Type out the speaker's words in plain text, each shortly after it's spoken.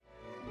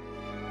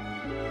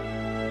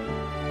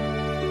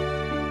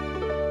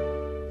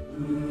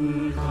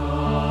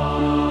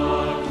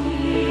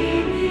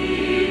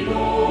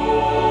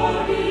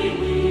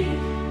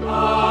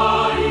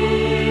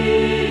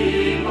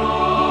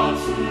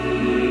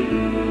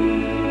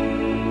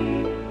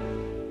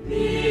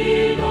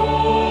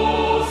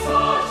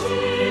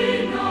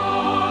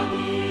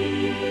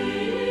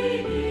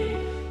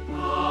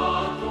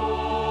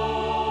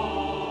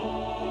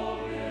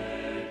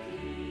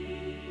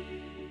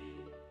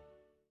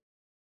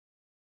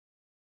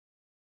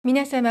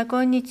皆様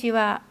こんにち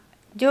は。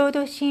浄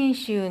土真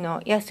宗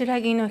の安ら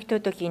ぎのひと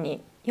とき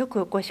によ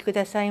くお越しく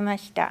ださいま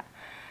した。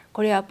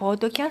これはポッ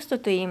ドキャスト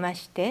といいま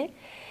して、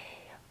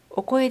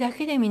お声だ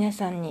けで皆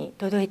さんに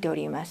届いてお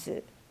りま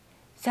す。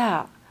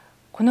さあ、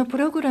このプ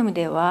ログラム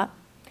では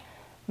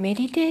メ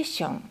ディテー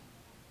ション、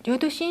浄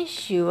土真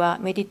宗は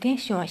メディテー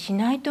ションはし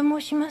ないと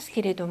申します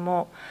けれど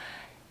も、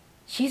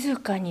静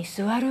かに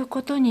座る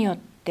ことによっ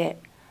て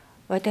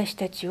私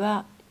たち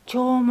は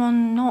弔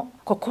問の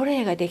心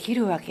得ができ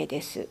るわけ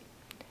です。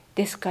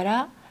ですか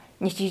ら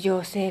日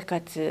常生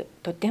活、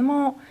とて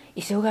も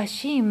忙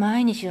しい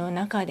毎日の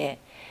中で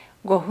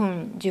5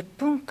分10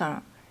分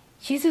間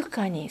静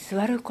かに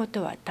座るこ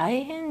とは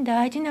大変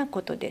大事な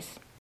ことで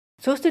す。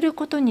そうする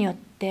ことによっ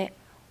て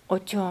お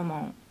弔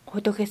問、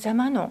仏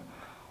様の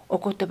お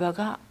言葉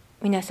が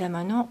皆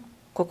様の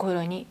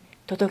心に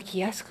届き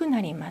やすくな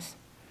ります。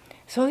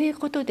そういう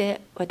ことで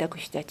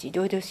私たち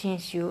浄土真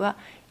宗は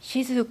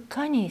静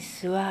かに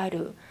座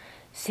る、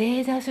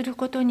正座する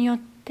ことによっ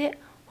て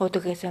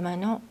仏様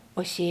の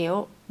教え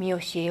を、見教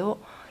えを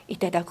い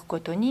ただくこ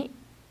とに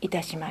い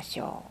たしまし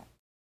ょ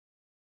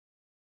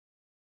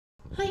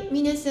う。はい、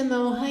皆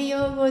様おは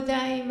ようご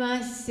ざい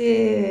ます。今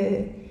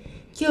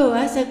日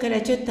は朝か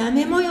らちょっと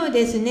雨模様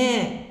です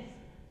ね。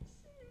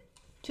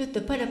ちょっ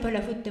とパラパ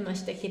ラ降ってま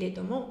したけれ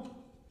ども。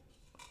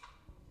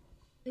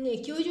ね、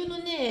教授の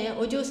ね、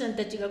お嬢さん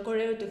たちが来ら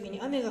れる時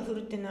に雨が降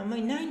るっていうのはあんま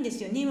りないんで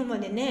すよね、今ま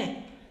で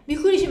ね。びっ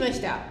くりしま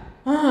した。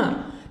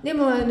で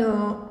も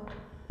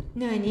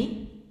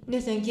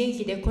皆さん元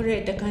気で来ら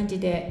れた感じ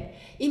で、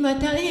今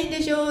大変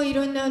でしょ、い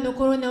ろんな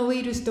コロナウ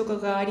イルスとか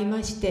があり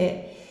まし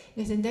て、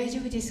皆さん大丈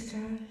夫ですか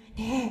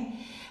ね。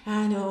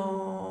な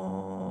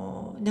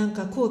ん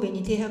か神戸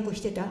に停泊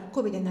してた、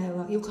神戸じゃない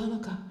わ、横浜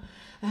か、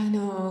ク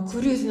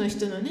ルーズの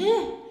人のね、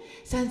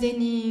3000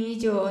人以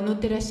上乗っ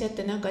てらっしゃっ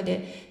た中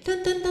でだ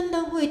ん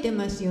だん増えて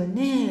ますよ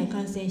ね、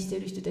感染して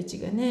いる人たち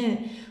が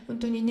ね。本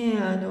当にね、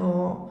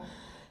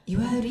い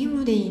わゆる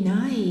今でい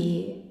な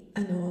い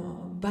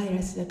バイ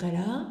ラスだか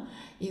ら、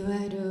いわ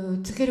ゆる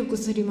つける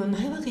薬も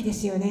ないわけで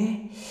すよ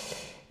ね。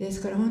です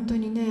から本当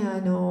にね、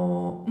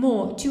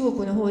もう中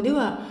国の方で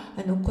は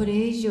これ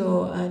以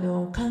上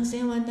感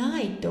染はな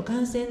いと、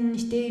感染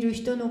している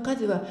人の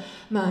数は、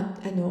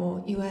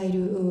いわゆ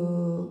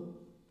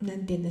るなん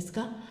て言うんです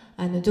か、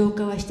増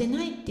加はして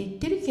ないって言っ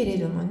てるけれ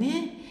ども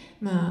ね、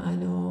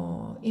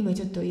今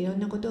ちょっといろん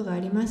なことがあ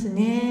ります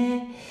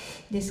ね。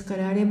ですか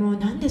らあれも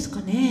何です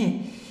か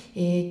ね、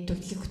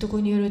聞くとこ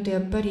ろによるとや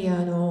っぱりシ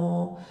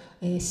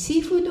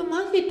ーフード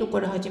マーケットか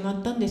ら始ま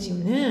ったんですよ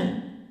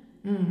ね。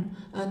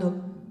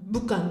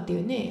武漢ってい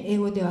うね、英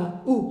語で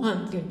はウーハ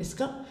ンっていうんです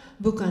か、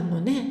武漢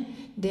の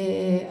ね。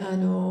で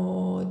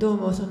どう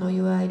もそのい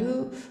わゆ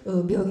る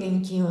病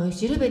原菌を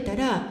調べた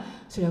ら、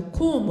それは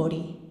コウモ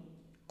リ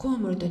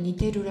と似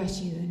てるら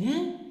しいよ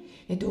ね。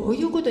どう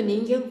いうこと、人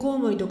間コウ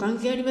モリと関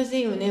係ありませ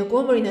んよね。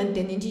コウモリなん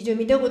て日常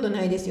見たこと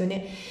ないですよ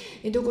ね。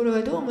ところ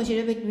がどうも調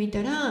べてみ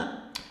た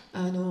ら、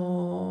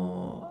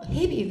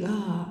ヘビ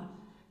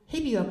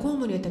はコウ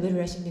モリを食べる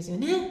らしいんですよ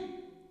ね。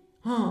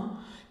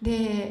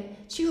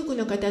で中国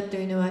の方と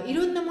いうのはい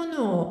ろんなも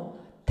のを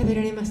食べ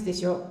られますで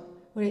しょ。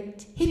これ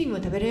ヘビも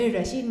食べられる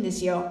らしいんで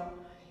すよ。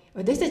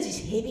私たち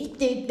ヘビっ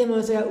て言って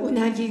もそれはウ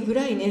ナギぐ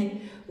らい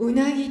ね、ウ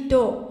ナギ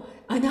と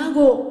アナ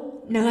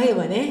ゴ、長い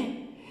わ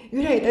ね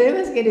ぐらい食べ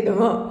ますけれど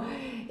も、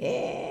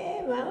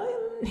ヘ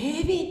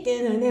ビって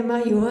いうのは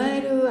ね、いわ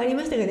ゆるあり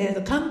ましたがね、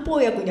漢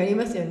方薬にあり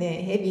ますよ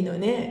ね、ヘビの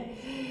ね。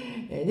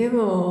で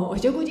もお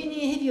食事に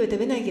ヘビを食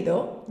べないけ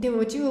ど、で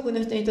も中国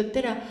の人にとっ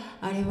たら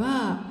あれ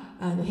は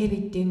ヘビ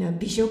っていうのは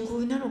美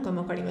食なのか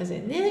も分かりませ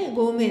んね、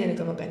豪名なの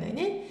かも分からない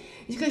ね。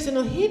しかしそ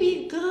のヘ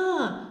ビ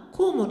が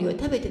コウモリを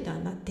食べてた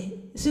んだっ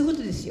て、そういうこ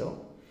とですよ。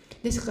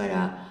ですか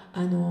らフ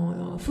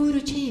ー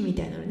ルチェーンみ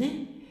たいなの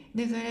ね。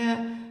だか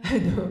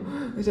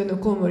らその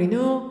コウモリ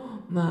の、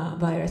バ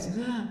イラス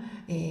が、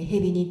ヘ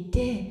ビに行っ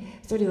て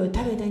それを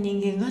食べた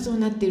人間がそう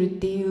なってるっ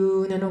てい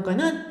うなのか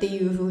なってい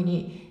うふう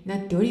にな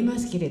っておりま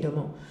すけれど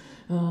も、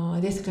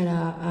ですから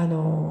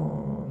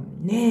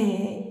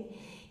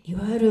い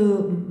わゆる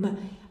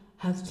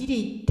はっき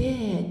り言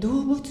って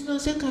動物の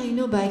世界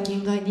のばい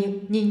菌が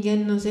人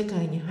間の世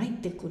界に入っ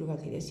てくるわ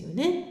けですよ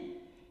ね、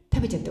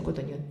食べちゃったこ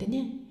とによって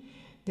ね。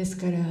です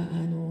から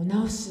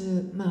治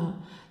す、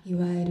い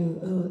わゆ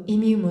る意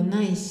味も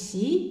ない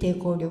し、抵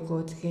抗力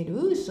をつけ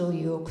るそう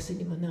いうお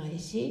薬もない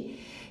し、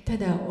た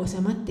だ収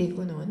まってい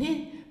くのを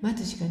ね待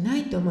つしかな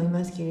いと思い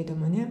ますけれど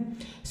もね、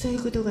そうい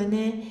うことが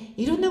ね、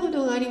いろんなこ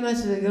とがありま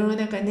す世の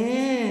中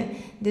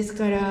ね。です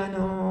から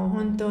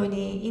本当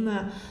に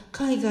今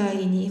海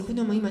外に行く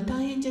のも今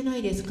大変じゃな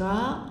いです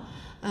か。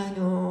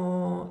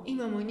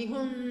今も日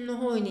本の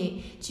方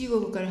に中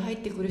国から入っ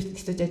てくる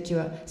人たち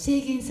は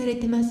制限され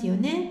てますよ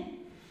ね。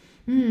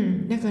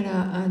だか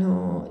らな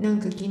ん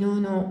か昨日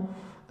の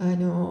日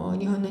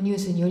本のニュー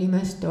スにより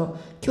ますと、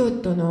京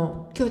都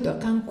は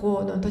観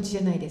光の土地じ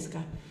ゃないですか。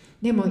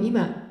でも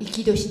今「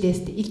き年で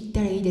す」って行っ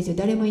たらいいですよ、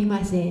誰もい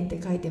ませんっ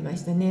て書いてま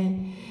した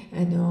ね。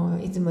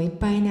いつもいっ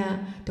ぱいな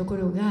とこ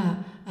ろ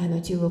が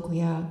中国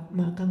や、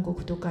韓国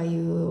とかい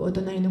うお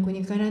隣の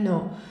国から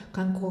の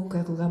観光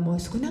客がもう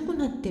少なく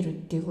なってるっ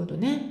ていうこと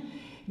ね。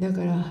だ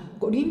から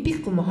オリンピ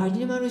ックも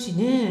始まるし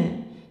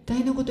ね、大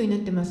変なことになっ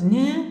てます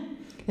ね。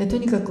と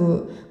にか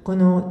くこ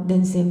の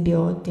伝染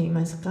病っていい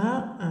ます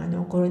か、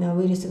コロナ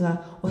ウイルス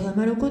が収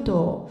まること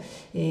を、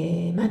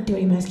待ってお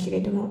りますけ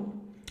れども、っ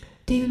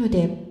ていうの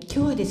で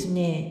今日はです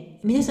ね、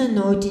皆さん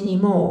のお家に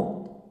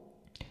も、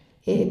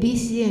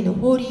BCA の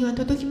法輪は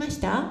届きまし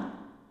た？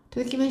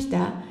届きまし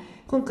た？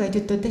今回ち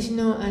ょっと私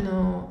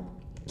の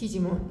記事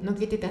も載っ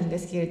けてたんで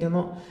すけれど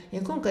も、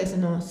今回そ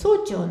の総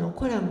長の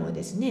コラムを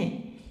です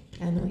ね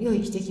用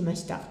意してきま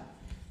した。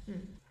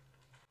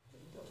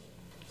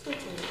総長の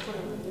コ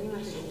ラムを読みま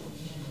しょう。も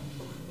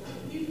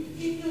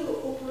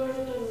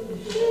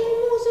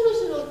うそろ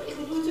そろ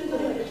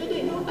届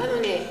いの？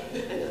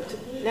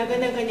なか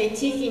なかね、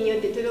地域によ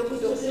って届く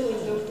とすぐに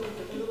届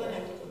かな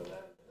いところがあ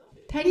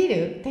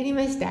る。足り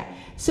ました。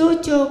総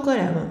長コ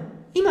ラム。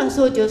今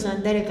総長さ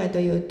ん誰かと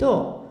いう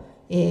と、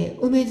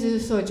梅津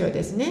総長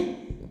です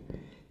ね。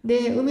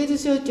で、梅津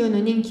総長の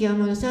任期は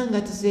もう3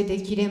月末で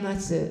切れま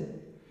す。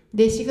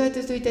で、4月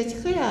1日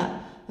か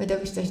ら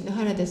私たちの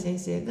原田先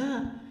生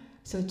が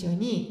総長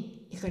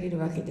に行かれる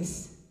わけで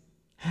す。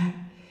はい。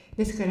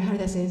ですから原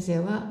田先生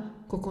は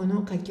ここ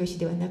の華僑市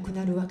ではなく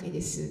なるわけ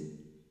です。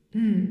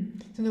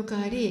その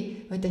代わ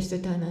り私と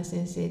ターナー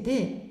先生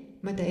で、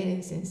またエレ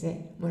ン先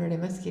生もられ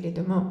ますけれ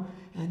ども、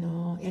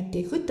やって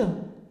いくと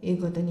い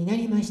うことにな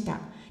りまし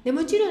た。で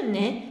もちろん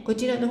ね、こ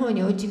ちらの方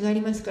にお家があ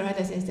りますから、原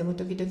田先生も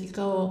時々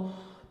顔を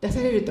出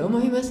されると思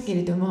いますけ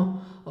れど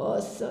も、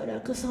おそ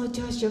らく総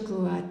長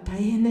職は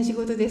大変な仕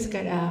事です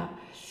から、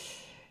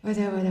わ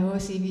ざわざ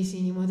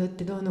OCBC に戻っ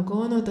てどうの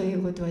こうのとい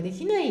うことはで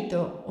きない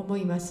と思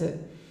います。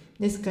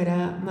ですか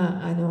ら、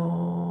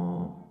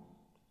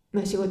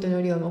仕事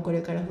の量もこ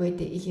れから増え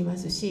ていきま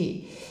す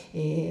し、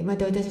ま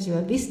た私たち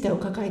はビスタを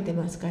抱えて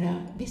ますから、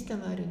ビスタ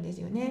もあるんで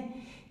すよ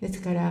ね。で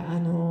すから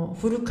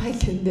フル回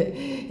転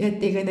でやっ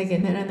ていかなきゃ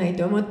ならない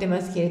と思ってま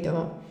すけれど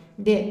も、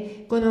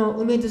でこの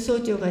梅津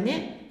総長が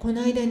ね、こ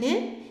の間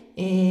ね、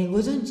ご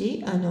存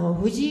知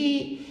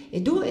藤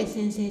井道栄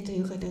先生と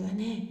いう方が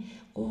ね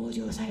往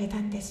生された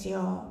んです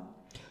よ。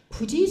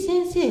藤井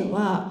先生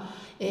は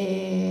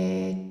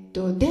デ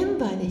ン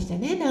バーでした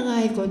ね。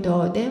長いこ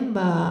とデン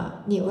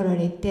バーにおら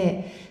れ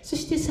て、そ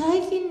して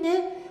最近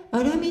ね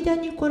アラミダ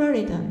に来ら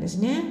れたんです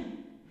ね。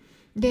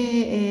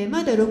で、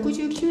まだ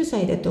69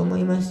歳だと思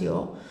います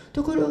よ。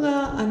ところ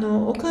が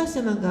お母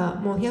様が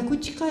もう100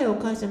近いお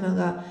母様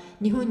が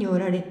日本にお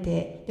られ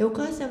て、でお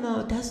母様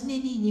を訪ね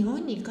に日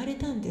本に行かれ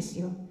たんです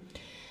よ。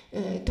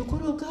とこ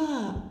ろが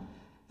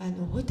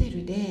ホテ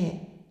ル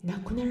で亡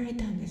くなられ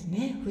たんです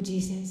ね、藤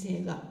井先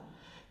生が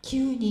急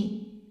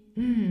に。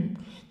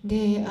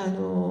でいわ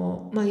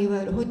ゆ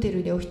るホテ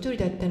ルでお一人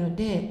だったの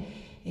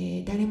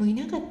で、誰もい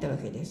なかったわ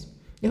けで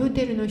す。でホ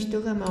テルの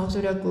人がお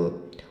そら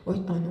くお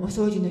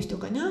掃除の人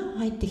かな、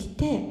入ってき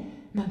て、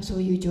そ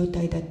ういう状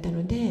態だった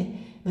の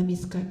で、見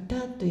つかっ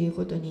たという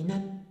ことにな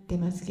って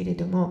ますけれ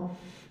ども、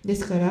で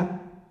すから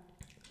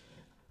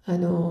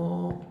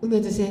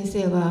梅津先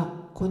生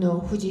はこの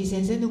藤井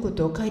先生のこ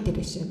とを書いてい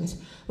らっしゃいま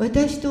す。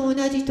私と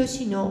同じ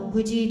年の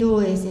藤井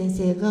道栄先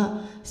生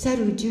が去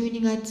る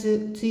12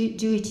月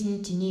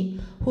11日に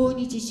訪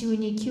日中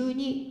に急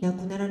に亡く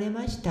なられ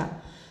ました。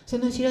そ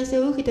の知らせ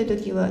を受けた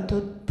時は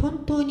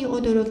本当に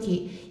驚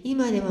き、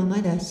今でもま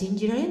だ信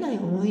じられない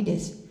思いで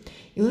す。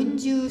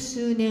40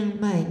数年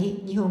前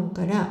に日本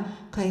から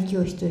開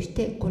教師とし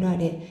て来ら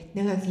れ、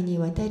長きに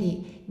わた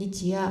り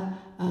日夜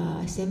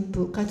宣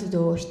布活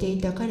動をしてい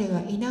た彼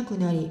がいなく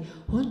なり、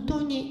本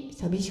当に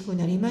寂しく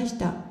なりまし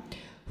た。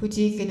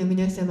藤井家の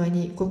皆様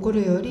に心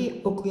よ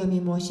りお悔や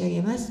み申し上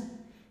げます。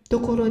と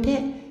ころ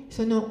で、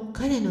その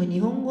彼の日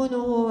本語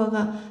の法話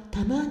が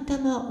たまた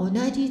ま同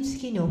じ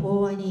月の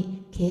法話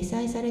に掲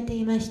載されて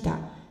いました。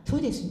そ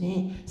うです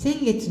ね、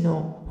先月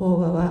の法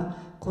話は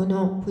こ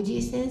の藤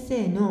井先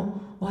生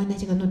のお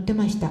話が載って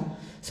ました。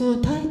そ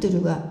のタイト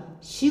ルが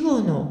死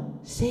後の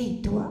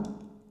生とは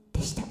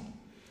でした。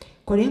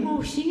これ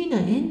も不思議な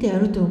縁であ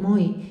ると思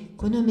い、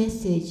このメッ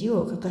セージ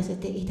を書かせ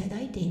ていただ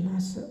いていま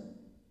す。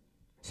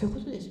そういう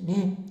ことです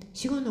ね。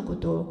死後のこ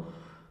とを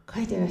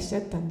書いてらっしゃ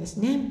ったんです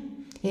ね。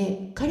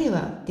彼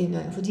はっていうの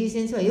は、藤井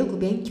先生はよく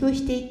勉強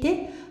してい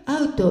て、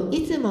会うと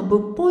いつも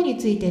仏法に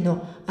ついて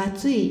の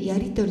熱いや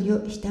り取り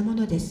をしたも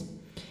のです。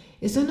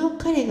その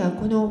彼が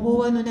この法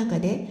話の中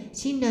で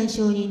親鸞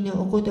上人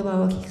のお言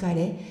葉を聞か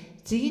れ、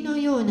次の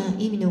ような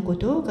意味のこ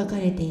とを書か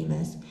れてい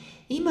ます。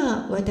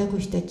今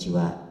私たち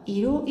は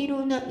いろい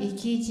ろな生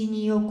き死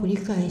にを繰り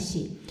返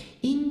し、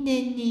因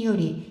縁によ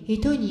り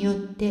人によっ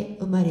て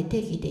生まれ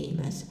てきてい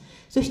ます。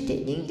そして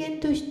人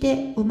間とし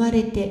て生ま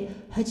れて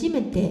初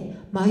めて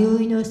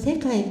迷いの世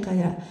界か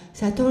ら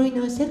悟り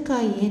の世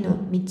界への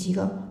道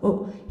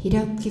を開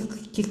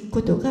く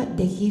ことが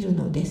できる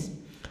のです。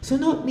そ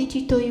の道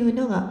という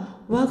のが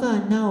我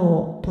が名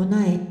を唱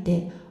え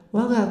て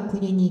我が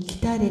国に来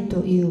たれ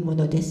というも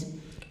のです。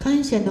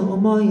感謝の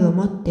思いを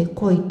持って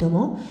来いと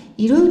も、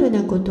いろいろ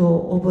なこと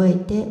を覚え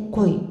て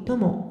来いと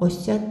もおっ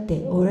しゃっ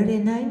ておられ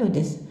ないの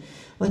です。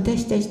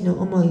私たち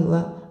の思い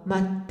は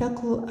全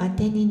く当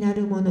てにな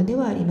るもので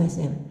はありま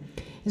せん。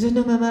そ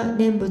のまま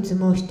念仏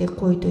申して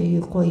来いとい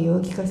う声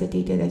を聞かせて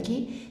いただ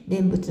き、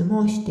念仏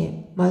申し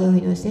て迷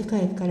いの世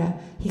界から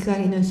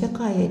光の世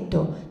界へ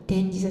と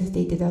転じさせて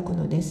いただく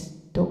のです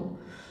と。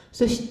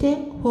そして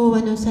法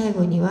話の最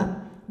後に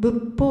は、仏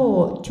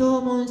法を聴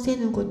聞せ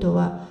ぬこと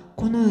は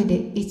この世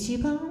で一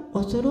番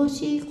恐ろ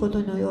しいこと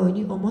のよう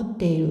に思っ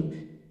てい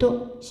る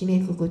と締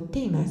めくくって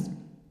います。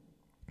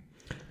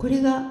こ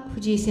れが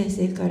藤井先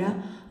生から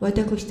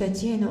私た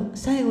ちへの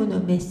最後の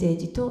メッセー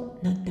ジと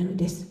なったの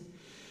です。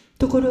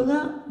ところ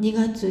が2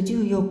月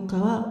14日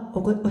は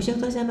お釈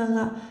迦様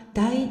が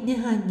大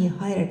涅槃に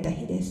入られた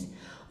日です。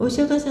お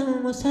釈迦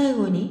様も最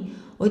後に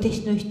お弟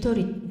子の一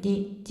人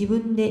に自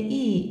分で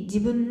自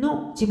分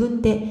の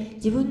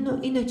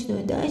命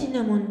の大事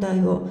な問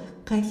題を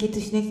解決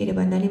しなけれ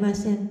ばなりま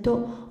せん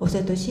とお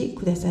諭し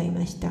ください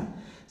ました。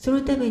そ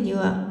のために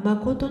は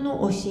誠の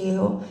教え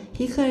を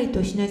光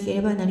としなけ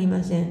ればなり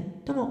ませ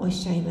んともおっ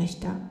しゃいまし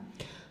た。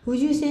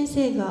藤井先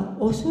生が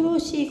恐ろ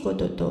しいこ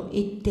とと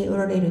言ってお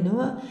られるの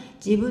は、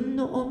自分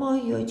の思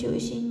いを中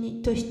心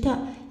にとした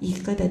生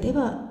き方で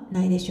は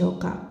ないでしょう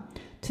か。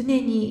常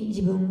に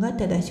自分が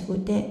正しく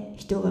て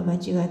人が間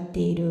違っ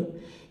てい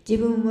る。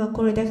自分は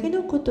これだけ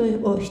のこと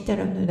をした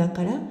のだ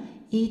から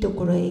いいと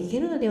ころへ行け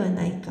るのでは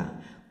ないか。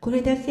こ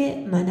れだ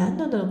け学ん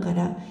だのか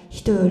ら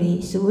人よ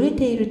り優れ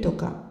ていると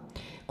か。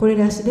これ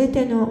らすべ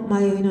ての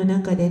迷いの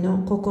中で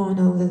の心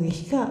の動き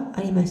しか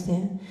ありませ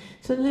ん。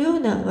そのよう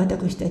な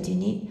私たち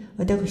に、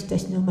私た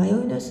ちの迷い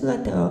の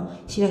姿を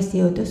知らせ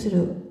ようとす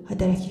る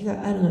働き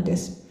があるので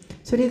す。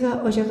それ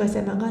がお釈迦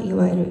様がい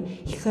わゆる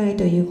光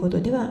というこ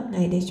とでは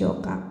ないでしょ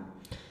うか。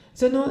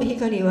その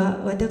光は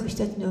私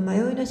たちの迷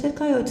いの世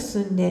界を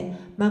包んで、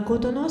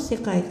誠の世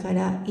界か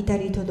ら至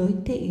り届い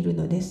ている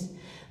のです。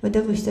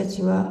私た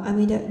ちは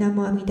南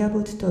無阿弥陀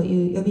仏と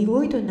いう呼び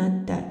声とな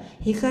った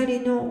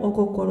光のお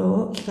心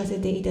を聞かせ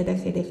ていただ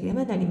けなけれ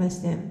ばなりま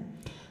せん。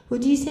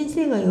藤井先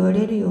生が言わ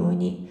れるよう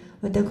に、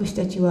私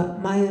たちは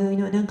迷い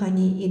の中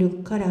にいる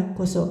から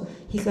こそ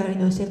光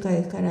の世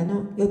界から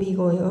の呼び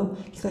声を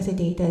聞かせ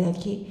ていただ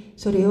き、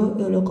それを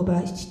喜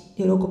ば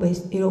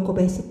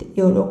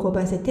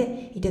せ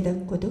ていただ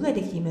くことが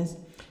できます。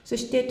そ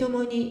して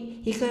共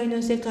に光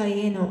の世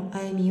界への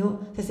歩み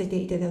をさせて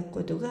いただく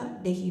ことが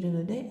できる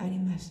のであり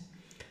ます。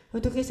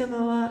仏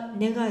様は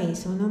願い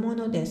そのも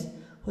のです。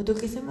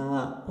仏様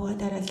はお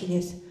働き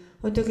です。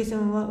仏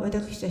様は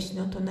私たち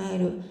の唱え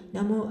る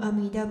南無阿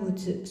弥陀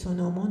仏そ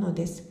のもの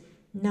です。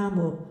南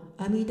無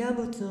阿弥陀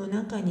仏の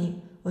中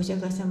にお釈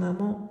迦様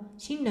も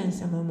親鸞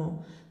様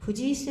も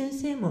藤井先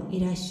生もい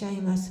らっしゃい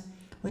ます。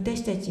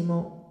私たち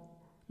も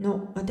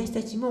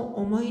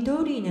思い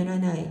通りになら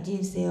ない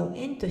人生を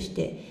縁とし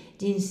て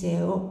人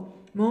生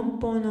を文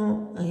法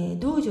の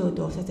道場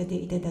とさせて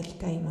いただき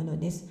たいもの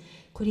です。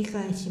繰り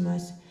返しま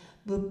す。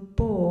仏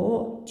法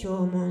を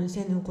聴聞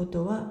せぬこ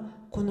とは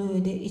この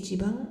世で一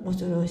番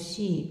恐ろ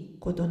しい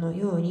ことの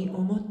ように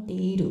思って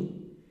いる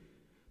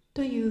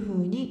というふ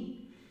うに、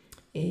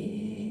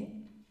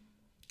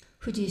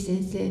藤井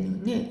先生の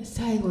ね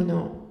最後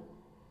の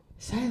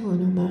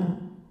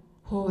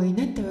法話に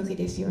なったわけ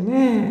ですよ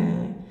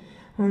ね。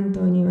本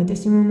当に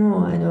私も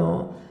もう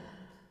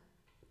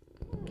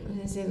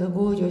先生が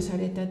強情さ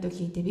れたと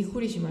聞いてびっく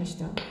りしまし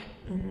た。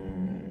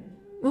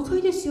若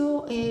いです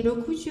よ、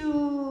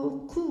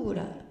69ぐ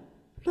らい、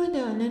ま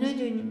だ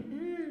70に、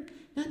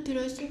なって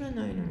らっしゃら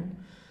ないの。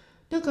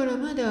だから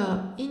ま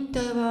だ引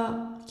退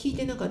は聞い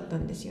てなかった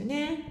んですよ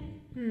ね。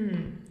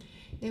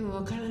でも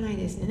わからない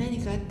ですね。何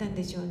かあったん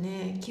でしょう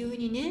ね、急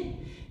に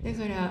ね。だ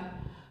から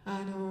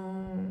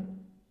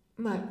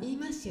言い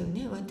ますよ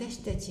ね。私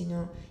たち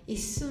の一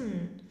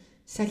寸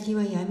先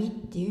は闇っ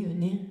ていうよ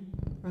ね。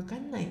わか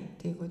んないっ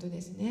ていうことで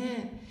す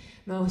ね。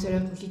おそら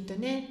くきっと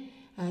ね、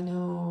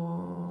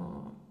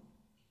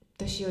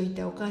年老い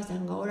たお母さ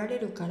んがおられ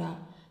るから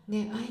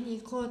ね、会いに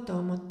行こうと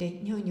思って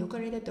日本に置か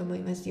れたと思い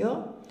ます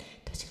よ。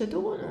確か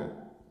ど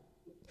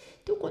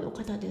この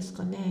方です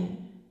か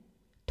ね。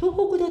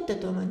東北だった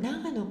と思う。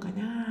長野か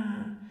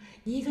な、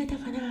新潟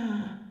か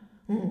な、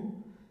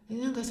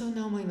なんかそん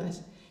な思いま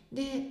す。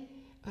で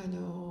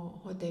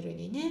ホテル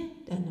にね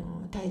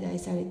滞在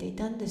されてい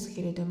たんです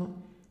けれども、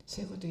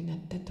そういうことになっ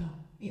たと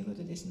いうこ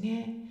とです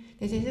ね。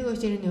で先生がおっ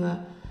しゃるの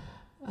は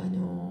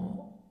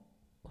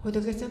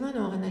仏様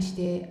のお話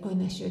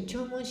を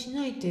聴聞し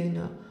ないという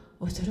のは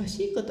恐ろ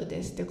しいこと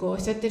ですってこうおっ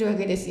しゃってるわ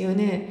けですよ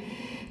ね。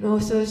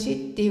恐ろし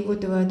いっていうこ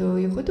とはど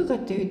ういうことか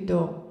という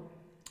と、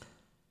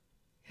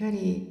やは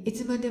りい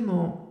つまで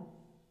も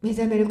目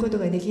覚めること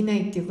ができな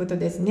いっていうこと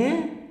です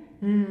ね。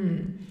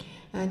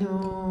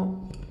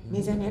目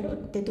覚めるっ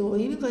てどう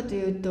いう意味かと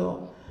いう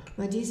と、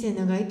人生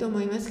長いと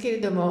思いますけれ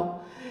ど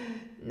も、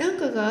何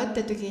かがあっ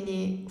た時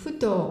にふ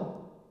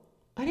と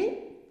あれっ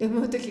て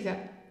思う時が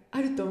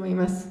あると思い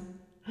ます。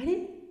あれ、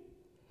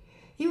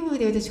今ま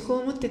で私こう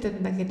思ってた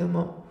んだけど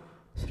も、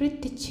それっ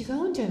て違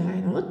うんじゃな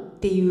いのっ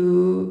てい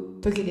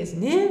う時です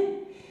ね。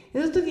そ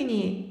の時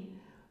に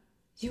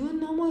自分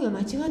の思いが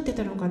間違って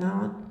たのか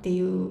なって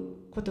い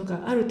うこと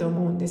があると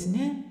思うんです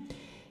ね。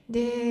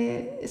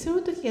でそ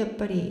の時やっ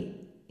ぱ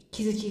り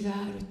気づきが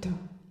あると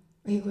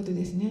いうこと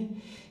ですね。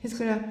です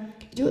から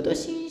浄土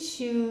真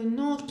宗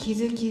の気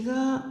づき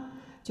が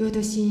浄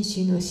土真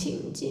宗の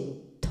信心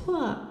と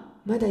は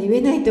まだ言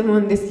えないと思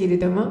うんですけれ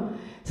ども、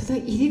その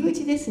入り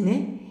口です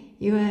ね。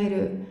いわゆ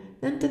る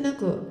なんとな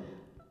く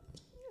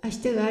明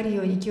日がある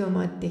ように今日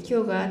もあって、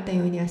今日があった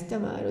ように明日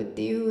もあるっ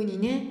ていうふうに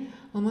ね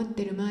思っ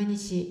てる毎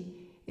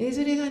日、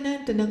それがな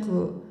んとな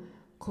く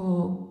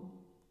こ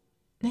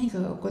う何か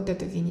が起こった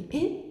時にっ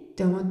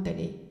て思った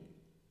り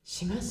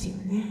しますよ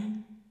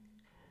ね。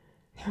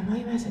思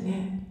います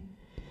ね。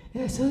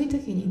だからそういう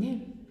時に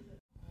ね、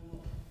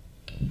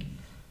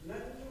何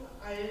にも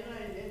会えな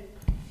いね、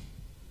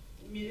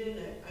見れない、会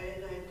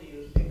えないと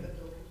いう生活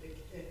を送って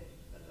きて、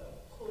だから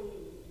こうい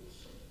う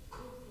すっご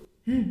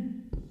く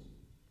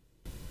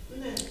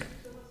ね、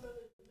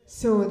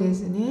そうで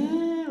す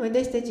ね。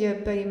私たちはや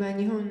っぱり日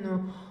本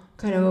の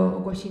から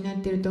お越しになっ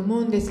ていると思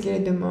うんですけれ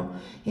ども、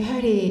やは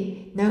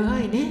り長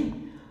いね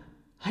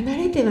離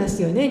れてま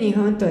すよね、日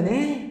本と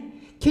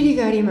ね距離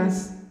がありま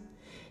す。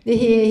で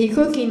飛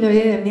行機に乗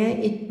れる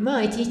ね、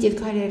1日で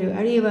帰れる、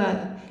あるい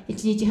は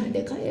1日半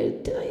で帰れる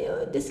ってのは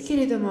ようですけ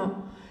れども、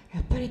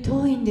やっぱり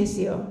遠いんです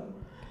よ。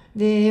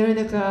で世の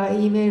中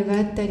E メールが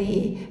あった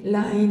り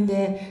LINE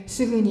で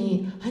すぐ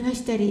に話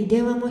したり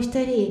電話もし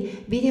た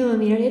りビデオを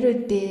見られ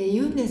るって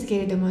言うんですけ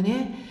れども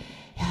ね、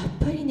やっ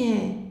ぱり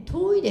ね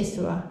遠いで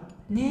すわ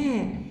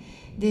ね。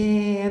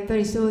でやっぱ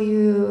りそう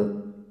い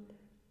う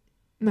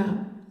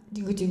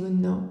自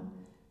分の、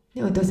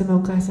ね、お父様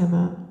お母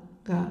様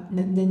が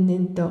年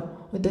々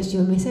とお年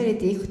を召され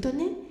ていくと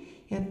ね、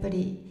やっぱ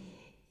り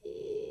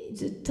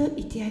ずっと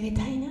いてあげ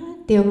たいな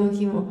って思う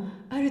気も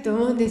あると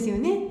思うんですよ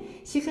ね。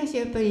しかし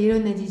やっぱりいろ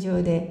んな事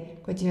情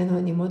でこちらの方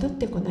に戻っ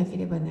てこなけ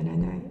ればなら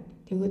ない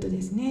ということ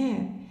です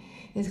ね。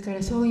ですか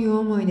らそういう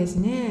思いです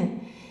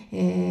ね。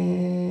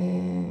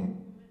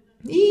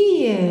い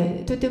い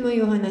え、とてもい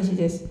いお話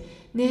です。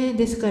ね、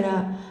ですか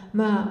ら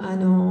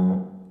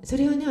そ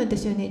れをね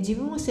私はね自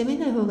分を責め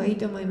ない方がいい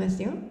と思いま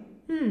すよ。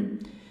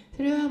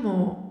それは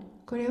も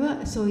うこれ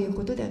はそういう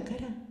ことだか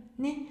ら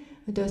ね、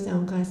お父さ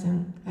んお母さ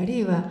んある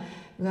いは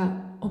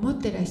が思っ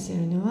てらっしゃ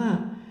るの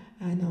は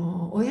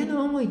親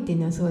の思いっていう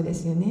のはそうで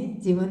すよね。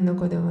自分の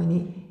子供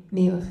に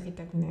迷惑かけ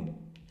たくない、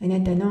あ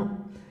なたの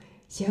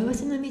幸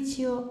せな道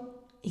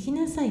を生き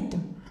なさいと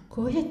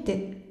こうやっ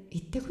て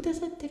言ってくだ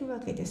さってるわ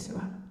けです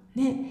わ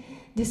ね。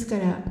ですか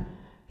ら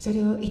そ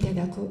れをいた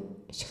だ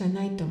くしか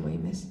ないと思い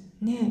ます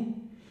ね。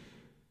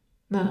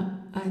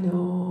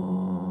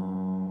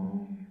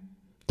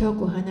遠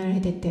く離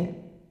れて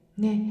て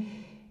ね、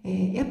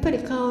やっぱり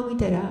顔を見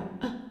たら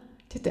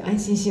ちょっと安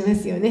心しま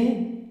すよ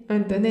ね、ほ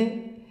んと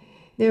ね。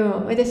で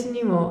も私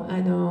にも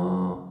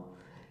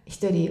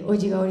一人お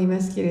じがおりま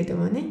すけれど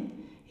も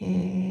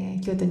ね、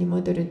京都に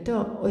戻る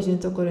とおじの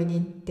ところに行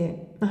っ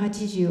て、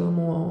80を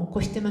もう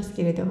越してます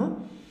けれども、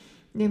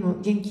でも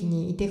元気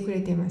にいてく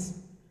れてま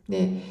す。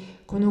で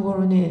この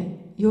頃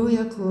ねよう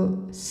や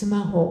くス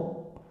マホ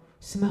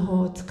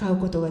を使う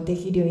ことがで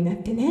きるようになっ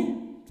てね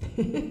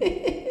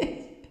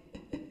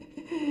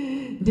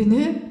で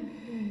ね、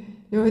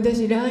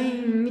私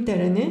LINE 見た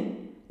ら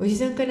ねおじ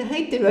さんから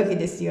入ってるわけ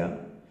ですよ。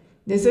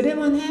でそれ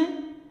もね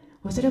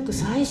おそらく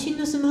最新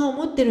のスマホを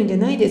持ってるんじゃ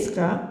ないです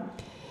か。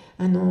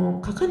書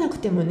かなく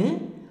ても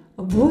ね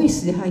ボイ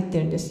スで入って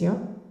るんですよ。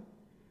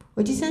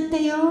おじさんだ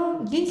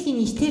よ元気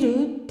にして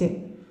るっ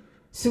て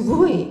す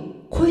ごい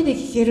声で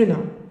聞けるの。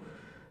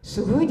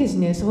すごいです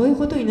ね。そういう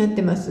ことになっ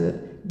てま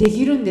す。で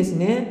きるんです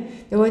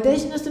ね。で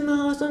私のスマ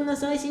ホはそんな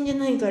最新じゃ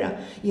ないから、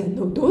いや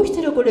どうし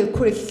たらこれ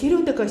聞ける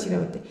んだかし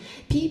らって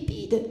ピー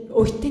ピーで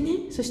押して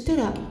ね、そした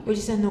らお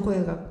じさんの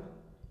声が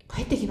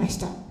返ってきまし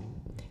た。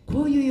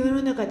こういう世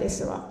の中で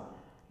すわ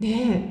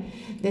ね。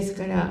です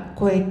から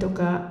声と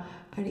か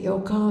あるいは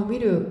お顔を見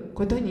る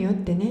ことによっ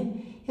て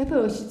ねやっぱ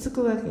り落ち着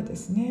くわけで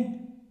す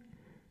ね。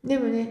で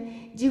も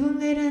ね自分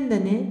が選んだ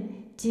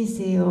ね人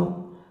生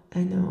を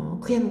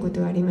悔やむこ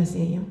とはありませ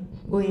んよ。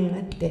ご縁あ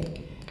っ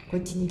てこ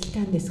っちに来た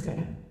んですから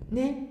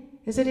ね。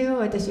それを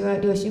私は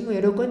両親も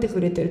喜んでく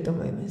れてると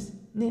思います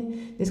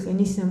ね。ですから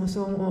西さんも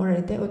そう思わ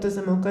れて、お父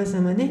様お母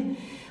様ね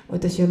お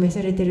年を召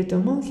されてると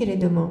思うけれ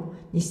ども、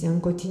西さ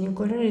んこっちに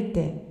来られ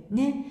て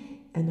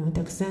ね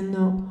たくさん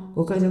の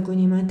ご家族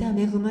にまた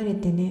恵まれ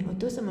てね、お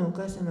父様お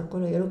母様こ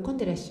れを喜ん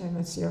でらっしゃい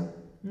ますよ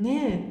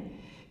ね。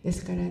で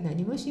すから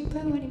何も心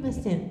配はありま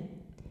せん。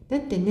だ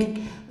ってね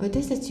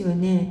私たちは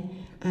ね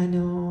ア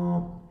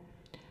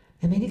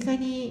メリカ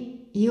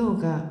にいよう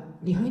が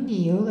日本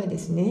にいようがで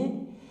すね、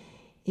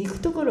行く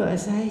ところは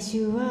最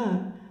終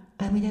は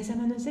阿弥陀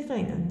様の世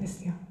界なんで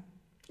すよ。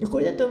こ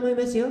れだと思い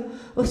ますよ。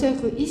おそら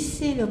く一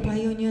世のパ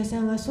イオニア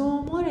さんはそう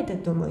思われた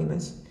と思いま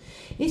す。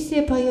一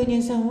世パイオニ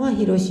アさんは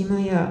広島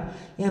や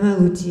山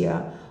口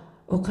や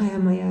岡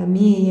山や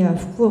三重や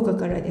福岡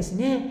からです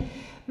ね、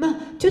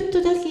ちょっ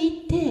とだけ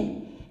行っ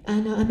てア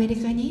メリ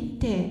カに行っ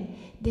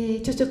て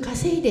でちょっと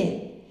稼い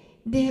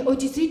で落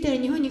ち着いたら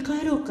日本に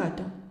帰ろうか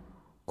と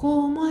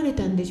こう思われ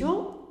たんでし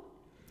ょ。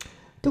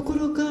とこ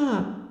ろ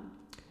が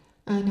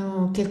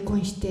結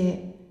婚し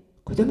て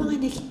子供が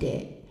でき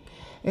て、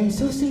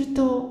そうする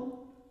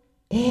と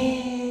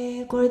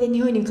これで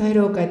日本に帰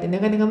ろうかってな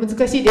かなか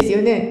難しいです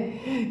よ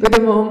ね。子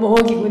供も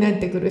大きくなっ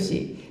てくる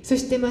し、そ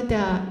してま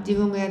た自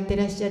分がやって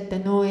らっしゃった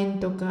農園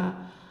と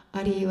か、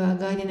あるいは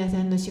ガーデナーさ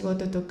んの仕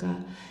事とか、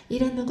い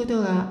ろんなこ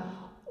とが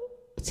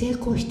成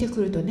功して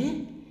くると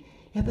ね、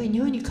やっぱり日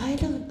本に帰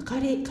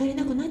れ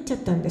なくなっちゃっ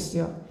たんです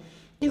よ。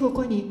でこ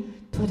こに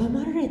とど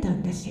まられた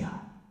んですよ。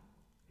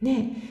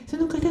ね、そ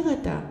の方々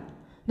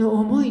の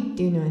思いっ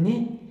ていうのは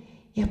ね、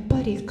やっ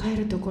ぱり帰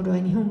るところは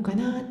日本か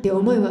なって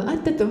思いはあっ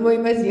たと思い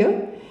ますよ。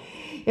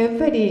やっ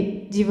ぱ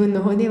り自分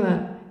の骨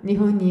は日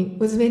本に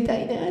うずめた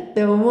いなっ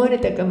て思われ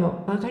たか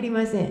も分かり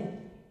ません。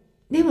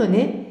でも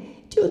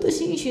ね、ちょうど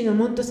信州の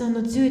モントさん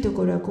の強いと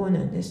ころはこうな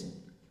んです。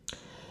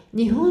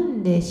日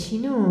本で死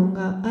のう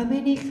が、ア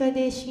メリカ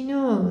で死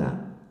のうが、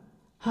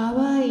ハ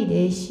ワイ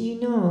で死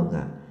のう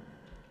が、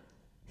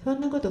そん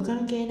なこと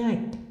関係ない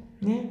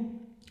ね。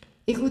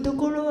行くと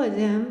ころは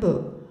全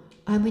部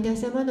阿弥陀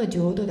様の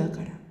浄土だ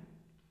から、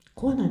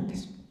こうなんで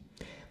す。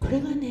こ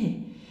れが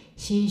ね、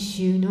信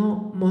州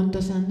のモン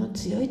トさんの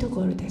強いと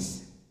ころで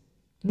す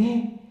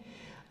ね。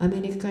ア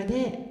メリカ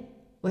で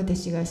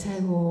私が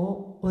最後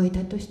を終え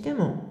たとして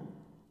も、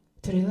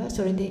それは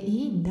それで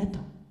いいんだと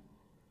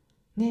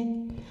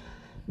ね。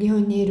日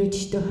本にいる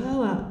父と母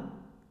は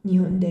日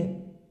本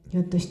でひ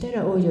ょっとした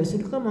ら往生す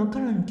るかもわか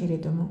らんけれ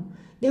ども、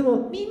で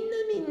もみ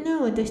んな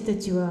私た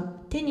ち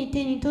は手に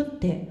取っ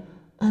て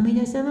阿弥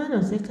陀様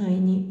の世界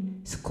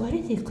に救われ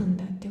ていくん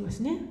だってことです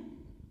ね。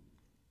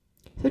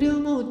それを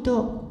思う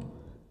と、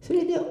そ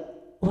れで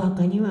お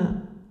墓に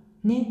は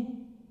ね、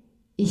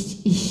一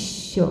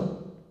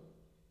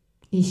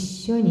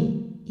緒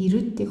にい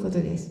るってこと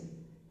です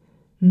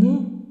ね。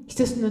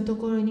一つのと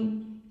ころ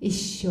に一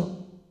緒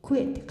食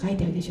えって書い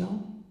てあるでしょ。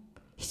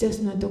一つ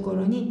のとこ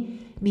ろに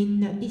みん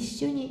な一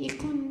緒に行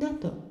くんだ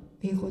と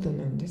いうこと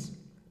なんです。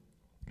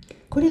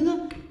これが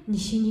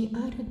西に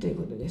あるという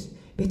ことです。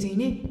別に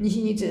ね、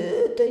西にず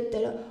っと行っ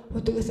たら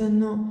仏さん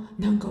の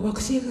なんか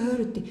惑星があ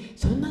るって、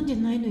そんなんじゃ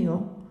ないの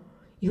よ。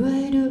いわ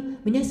ゆる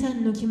皆さ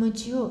んの気持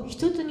ちを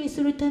一つに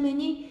するため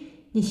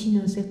に西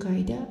の世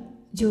界だ、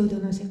浄土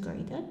の世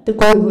界だって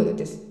こういうこと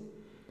です。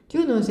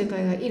浄土の世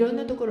界がいろん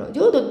なところ、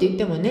浄土って言っ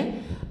ても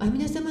ね、阿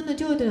弥陀様の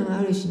浄土が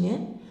あるし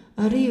ね、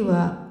あるい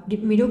は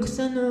弥勒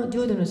さんの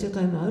浄土の世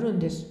界もあるん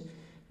です。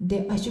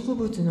で、阿宿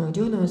仏の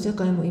浄土の世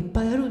界もいっ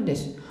ぱいあるんで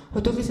す。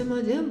仏様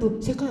は全部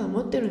世界を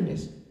持ってるんで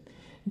す。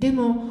で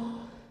も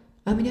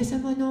阿弥陀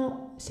様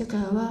の世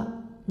界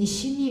は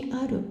西に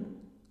ある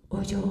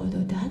お浄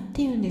土だっ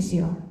て言うんです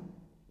よ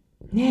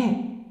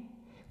ね。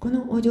え、こ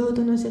のお浄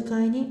土の世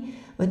界に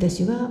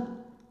私は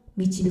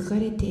導か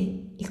れて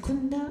いく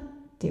んだっ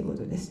ていうこ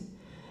とです。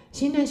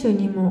親鸞聖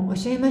人もおっ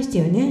しゃいました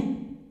よね。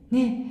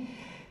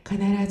必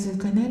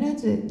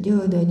ず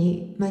浄土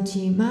に待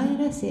ち参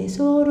らせ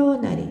候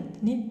なり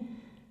ね。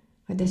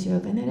私は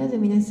必ず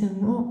皆さ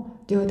ん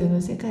を浄土の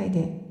世界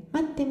で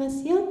待ってま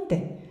すよっ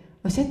て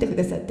おっしゃってく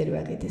ださってる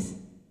わけです。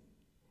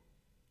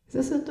そ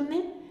うすると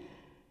ね、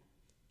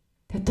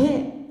たと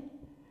え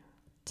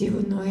自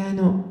分の親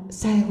の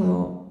最後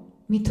を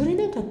見とれ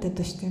なかった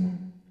としても、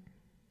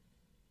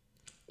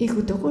行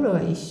くところ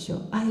は一緒、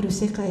会える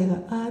世界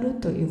がある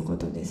というこ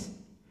とです。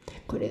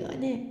これが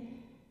ね、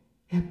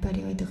やっぱ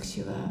り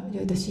私は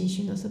浄土真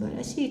宗の素晴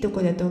らしいとこ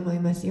ろだと思い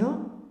ますよ。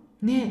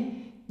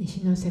ね、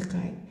西の世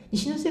界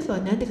は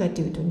何でか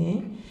というと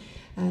ね、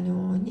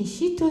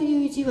西と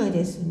いう字は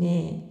です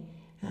ね、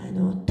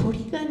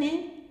鳥が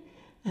ね、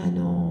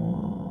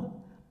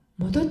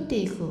戻って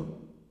いく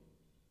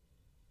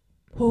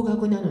方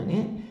角なの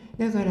ね。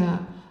だか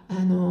ら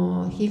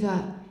日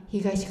が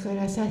東か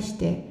ら差し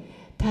て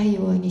太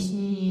陽は西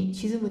に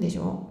沈むでし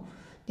ょ。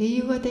で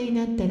夕方に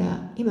なった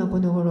ら、今こ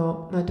の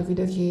頃、時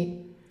々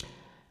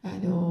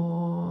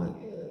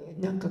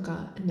なん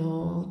か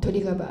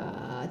鳥が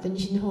バーッと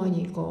西の方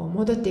にこう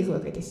戻っていくわ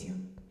けですよ。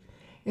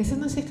でそ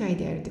の世界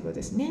であるということ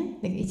ですね。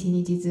だから一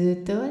日ず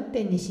っと終わっ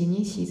て西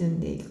に沈ん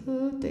でい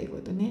くというこ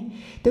とね。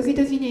時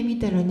々ね見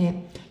たら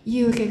ね、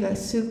夕焼けが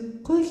すっ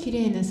ごい綺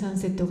麗なサン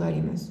セットがあ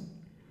ります。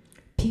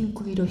ピン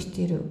ク色し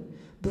てる、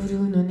ブル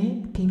ーの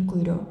ねピンク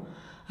色、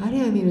あ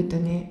れを見ると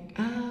ね、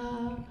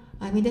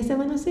阿弥陀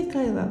様の世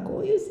界はこ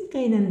ういう世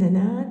界なんだ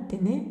なって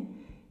ね、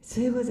そ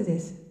ういうことで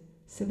す。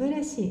素晴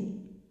らし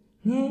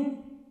いね。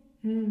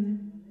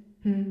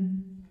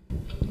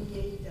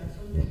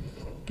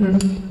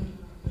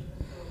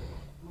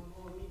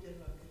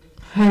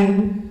はい。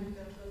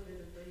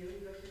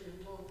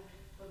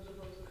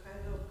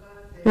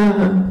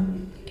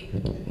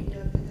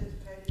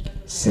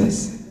そう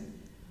そ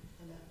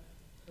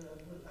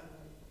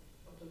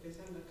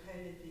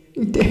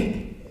う。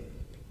で、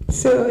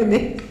そう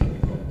ね。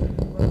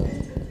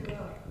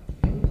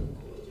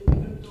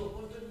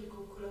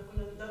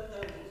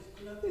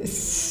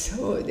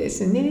そうで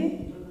す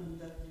ね。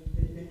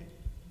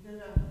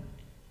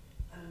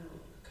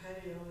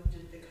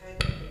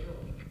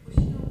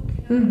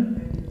か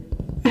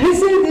ら帰る。あ、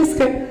そうです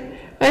か。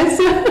あ、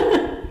そ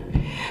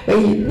う。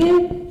いいね。う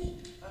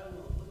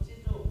ち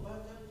のば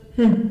あちゃんと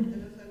寺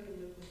崎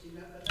の腰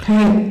なかった。な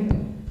んだ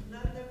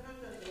かん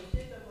だと教え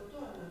たこと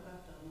はなか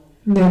った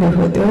の。なるほ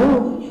ど。教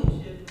え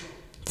るの。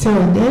そうね。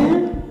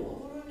お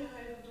風呂に入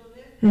るとね、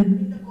み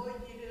んなこうやっ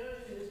て入れられ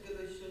てるんですけど、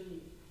一緒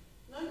に。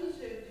何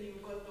せってい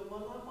うかと、ま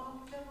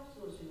みたいなこ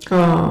とをします。あ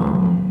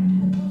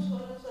ここ座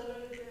らさ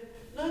れて、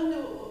なんで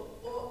お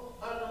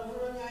風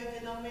呂に入っ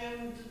て何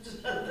面ず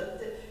つなんだっ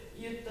て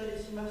言ったり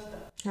しまし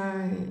た。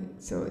はい、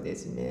そうで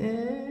す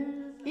ね。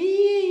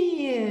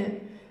い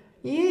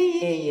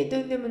え、と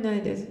んでもな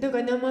いです。だか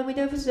ら生阿弥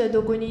陀仏は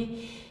どこ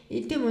に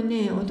いても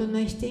ね、お唱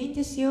えしていいん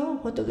ですよ。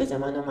仏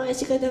様の前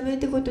しかダメっ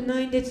てこと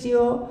ないんです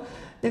よ。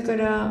だか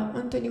ら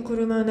本当に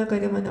車の中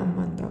でも何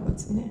万打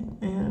仏ね、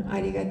あ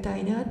りがた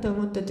いなと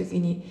思った時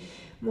に、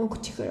もう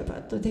口からパ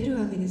ッと出る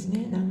わけです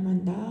ね。何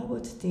万打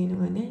仏っていうの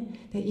がね、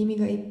意味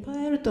がいっぱ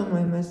いあると思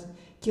います。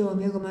今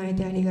日恵まれ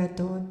てありが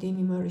とうって意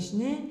味もあるし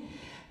ね。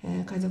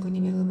家族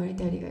に恵まれ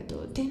てありがと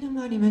うっていうの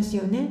もあります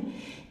よね。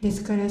で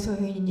すからそうい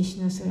うふうに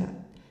西の空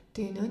と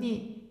いうの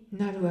に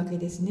なるわけ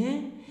です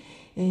ね。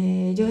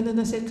浄土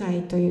の世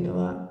界というの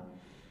は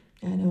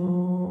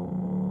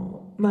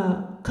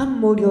漢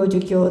無量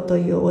寿経と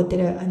いうお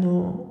寺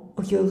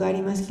お経があ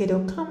りますけど、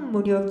漢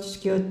無量寿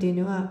経ってい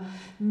うのは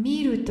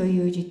見ると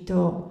いう字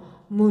と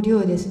無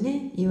量です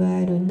ね。いわ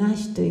ゆるな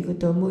しというこ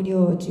とを無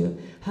量寿、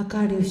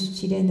計る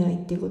知れないっ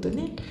ていうこと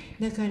ね。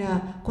だか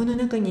らこの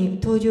中に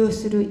登場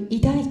する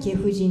伊大家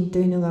夫人と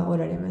いうのがお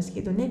られます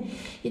けどね、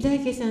伊大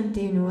家さんっ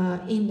ていうの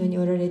はインドに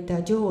おられ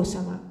た女王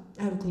様、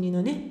ある国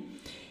のね。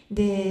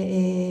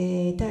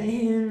で、大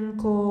変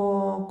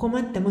困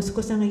った息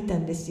子さんがいた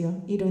んですよ。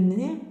いろんな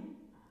ね、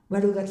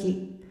悪ガ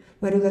キ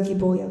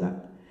坊やが。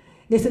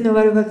で、その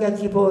悪ガ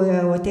キ坊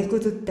やを手く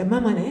ずった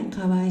ままね、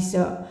かわい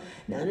そう。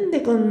なん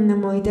でこんな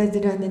もういたず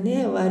らで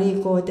ね、悪い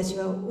子を私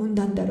は産ん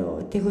だんだろ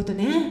うってこと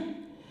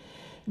ね。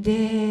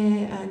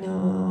で、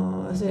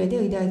それ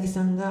で伊大家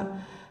さん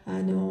が、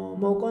も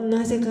うこん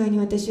な世界に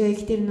私は生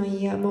きてるの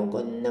嫌、もうこ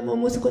んなも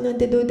う息子なん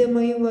てどうで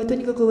もいいわ、と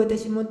にかく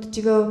私もっと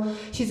違う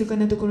静か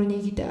なところに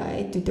行きた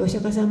いって言って、お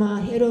釈迦様、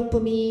ヘロップ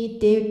ミーっ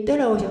て言った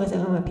ら、お釈迦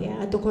様がピャ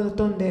ーッと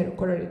飛んで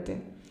来られ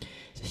て、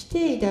そし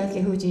て伊大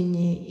家夫人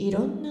にい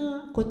ろん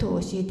なこと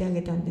を教えてあ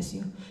げたんです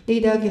よ。で、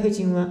伊大家夫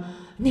人は、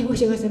ね、お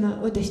釈迦様、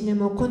私ね、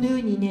もうこの世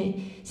に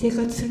ね、生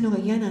活するのが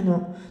嫌な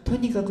の。と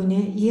にかく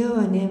ね、家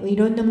はね、い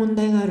ろんな問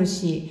題がある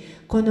し、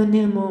この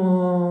ね、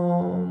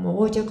もう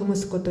横着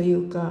息子とい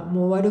うか、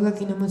もう悪ガ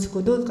キの息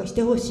子どうかし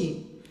てほし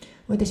い。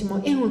私も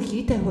縁を切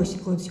りたいほしい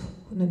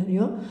なの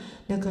よ。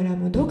だから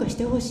もうどうかし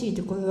てほしい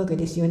とこういうわけ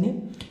ですよ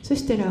ね。そ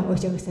したらお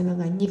釈迦様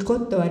がニコ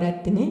ッと笑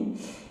ってね、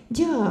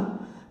じゃあ、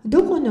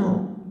どこ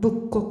の仏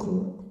国、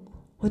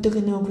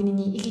仏の国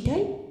に行きた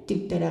いって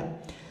言ったら、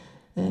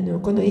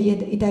この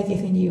伊大家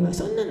夫人は、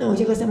そんなのお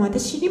釈迦様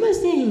私知りま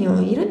せん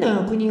よ。いろん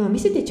な国を見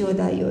せてちょう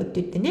だいよっ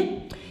て言って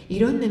ね、い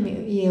ろんな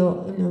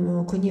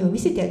国を見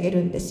せてあげ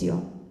るんです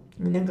よ。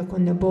なんかこ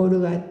んなボー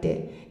ルがあっ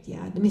て、いや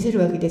ーと見せる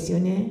わけですよ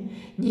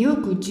ね。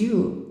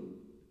210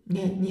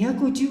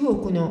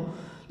億の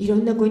いろ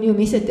んな国を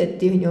見せてっ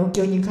ていうふうにお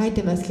経に書い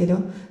てますけど、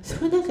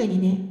その中に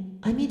ね、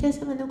阿弥陀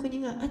様の国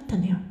があった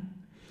のよ。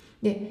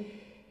で、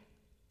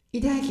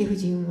伊大家夫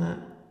人は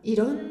い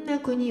ろんな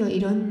国をい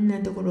ろんな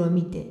ところを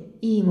見て、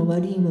いいも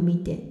悪いも見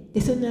て、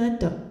でその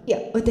後、いや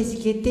私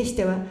決定し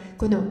たわ、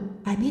この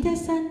阿弥陀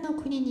さんの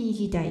国に行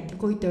きたいと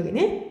こう言ったわけ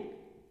ね。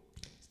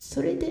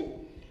それで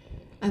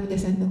阿弥陀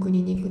さんの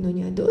国に行くの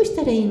にはどうし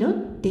たらいいのっ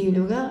ていう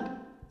のが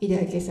伊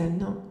大家さん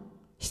の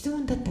質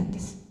問だったんで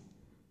す。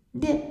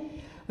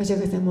で、お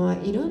釈迦様は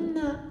いろん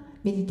な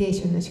メディテー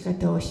ションの仕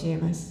方を教え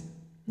ます。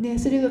ね、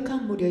それが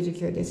漢無量寿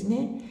経です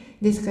ね。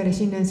ですから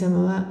親鸞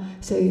様は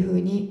そういうふ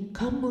うに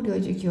漢無量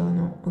寿経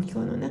のお経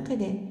の中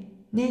で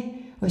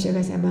ね、お釈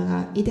迦様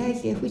が伊大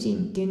家夫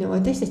人っていうのは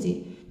私た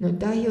ちの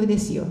代表で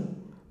すよ。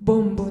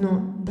凡夫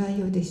の代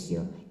表です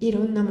よ。いろ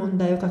んな問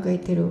題を抱え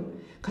てる、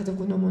家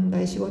族の問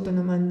題、仕事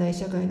の問題、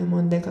社会の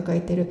問題を抱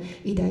えてる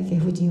伊大家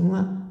夫人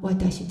は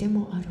私で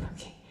もあるわ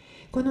け。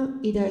この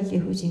伊大家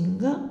夫人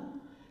が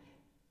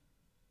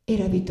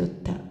選び取っ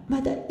た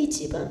まだ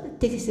一番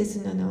適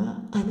切なの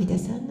は阿弥陀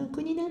さんの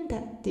国なんだ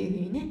っていうふう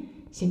にね、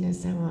親鸞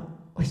さんは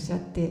おっしゃっ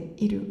て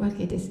いるわ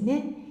けです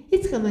ね。い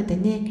つかまた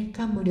ね、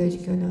漢無量寿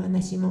経の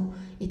話も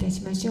いた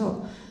しましょう。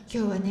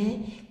今日は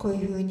ね、こう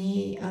いうふう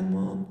に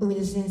海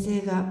野先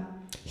生が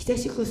親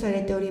しくさ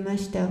れておりま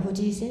した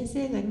藤井先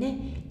生が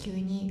ね、急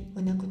に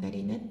お亡くな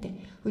りになって、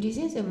藤井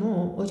先生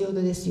もお浄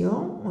土です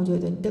よ。お浄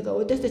土に。だから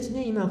私たち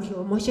ね、今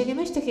申し上げ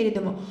ましたけれ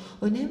ども、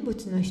お念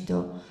仏の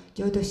人、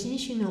浄土真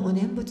宗のお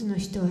念仏の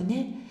人は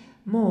ね、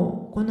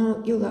もうこ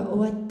の世が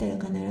終わったら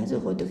必ず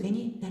仏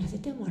にならせ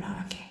てもらう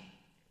わけ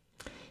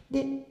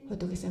で、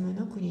仏様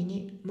の国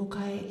に迎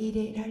え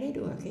入れられ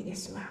るわけで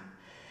すわ。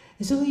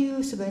そうい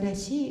う素晴ら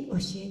しい教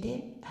え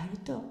である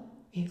と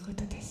いうこ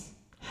とです。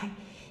はい、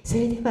そ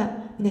れで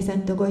は皆さ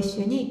んとご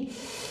一緒に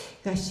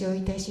合唱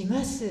いたし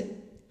ます。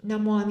ナ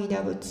モ阿弥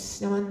陀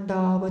仏、ナマンダ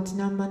ー仏、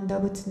ナマンダ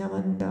仏、ナマ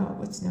ンダ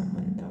仏、ナマ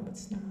ンダ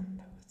仏、ナマン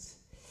ダ仏。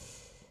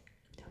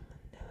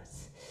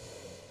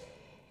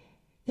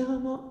どう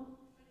も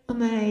お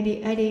参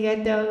りありが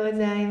とうご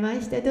ざいま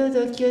した。どう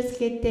ぞ気をつ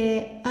け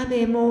て、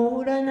雨もう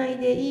降らない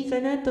でいい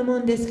かなと思う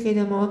んですけ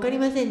ども、分かり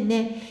ません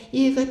ね。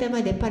夕方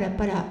までパラ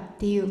パラっ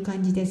ていう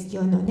感じです。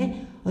今日の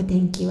ね、お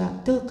天気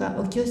は。どうか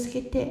お気をつ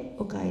けて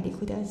お帰り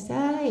くだ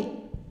さい。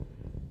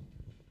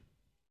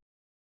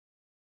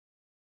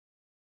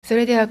そ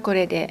れではこ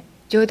れで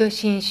浄土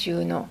真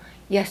宗の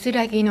安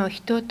らぎの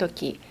ひとと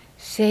き、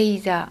正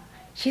座、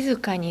静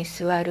かに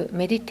座る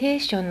メディテー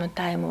ションの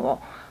タイム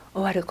を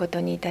終わるこ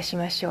とにいたし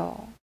まし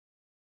ょう。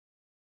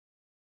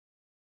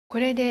こ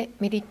れで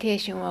メディテー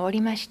ションは終わ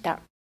りました。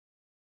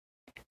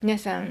皆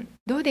さん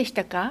どうでし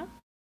たか？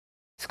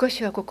少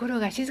しは心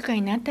が静か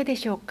になったで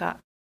しょうか？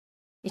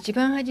一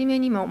番初め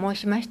にも申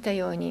しました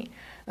ように、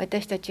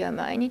私たちは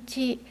毎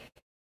日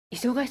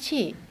忙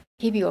しい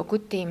日々を送っ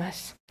ていま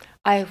す。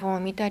iPhone を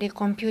見たり、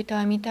コンピュータ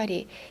ーを見た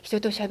り、人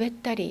と喋っ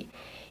たり、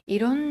い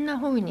ろんな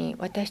風に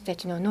私た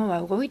ちの脳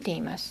は動いてい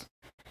ます。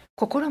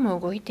心も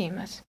動いてい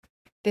ます。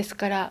です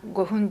から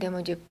5分でも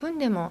10分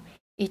でも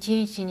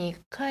1日に1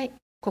回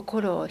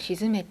心を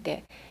静め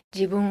て、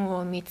自分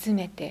を見つ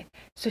めて、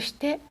そし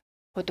て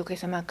仏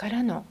様か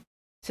らの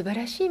素晴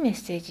らしいメッ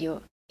セージ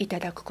をいた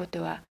だくこ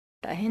とは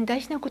大変大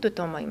事なこと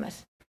と思いま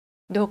す。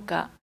どう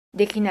か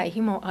できない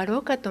日もあろ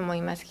うかと思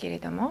いますけれ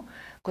ども、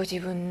ご自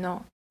分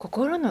の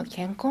心の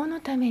健康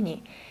のため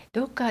に、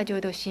どうか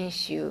浄土真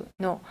宗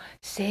の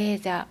正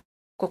座、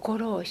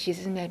心を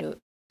静める、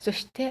そ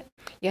して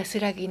安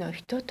らぎの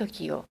ひとと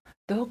きを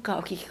どうか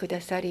お聞きくだ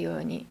さるよ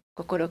うに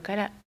心か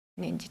ら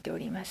念じてお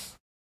ります。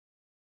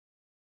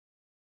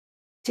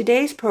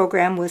Today's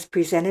program was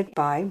presented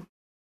by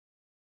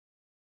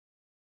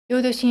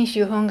浄土真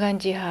宗本願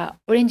寺派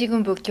オレンジ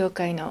軍仏教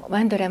会の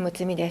ワンドラム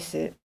ツミで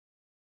す。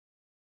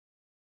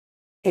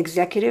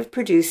Executive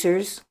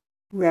Producers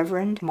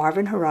Reverend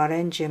Marvin Harada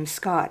and Jim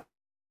Scott.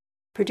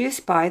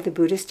 Produced by the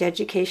Buddhist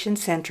Education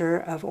Center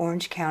of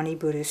Orange County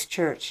Buddhist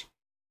Church,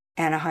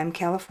 Anaheim,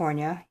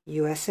 California,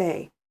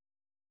 USA.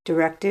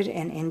 Directed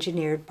and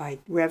engineered by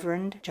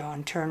Reverend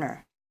John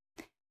Turner.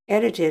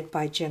 Edited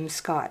by Jim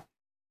Scott.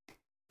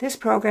 This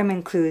program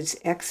includes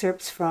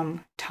excerpts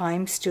from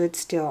Time Stood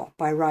Still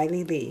by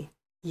Riley Lee,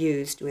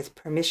 used with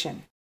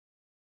permission.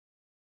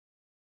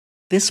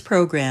 This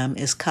program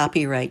is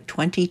copyright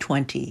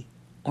 2020,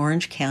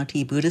 Orange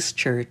County Buddhist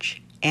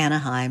Church,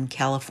 Anaheim,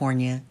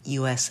 California,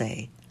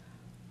 USA.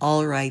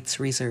 All rights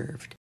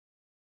reserved.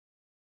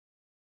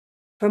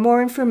 For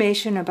more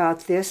information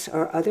about this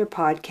or other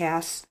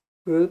podcasts,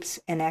 groups,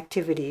 and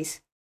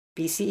activities,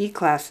 BCE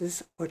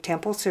classes, or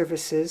temple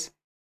services,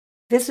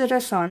 visit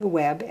us on the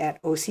web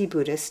at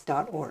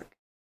ocbuddhist.org.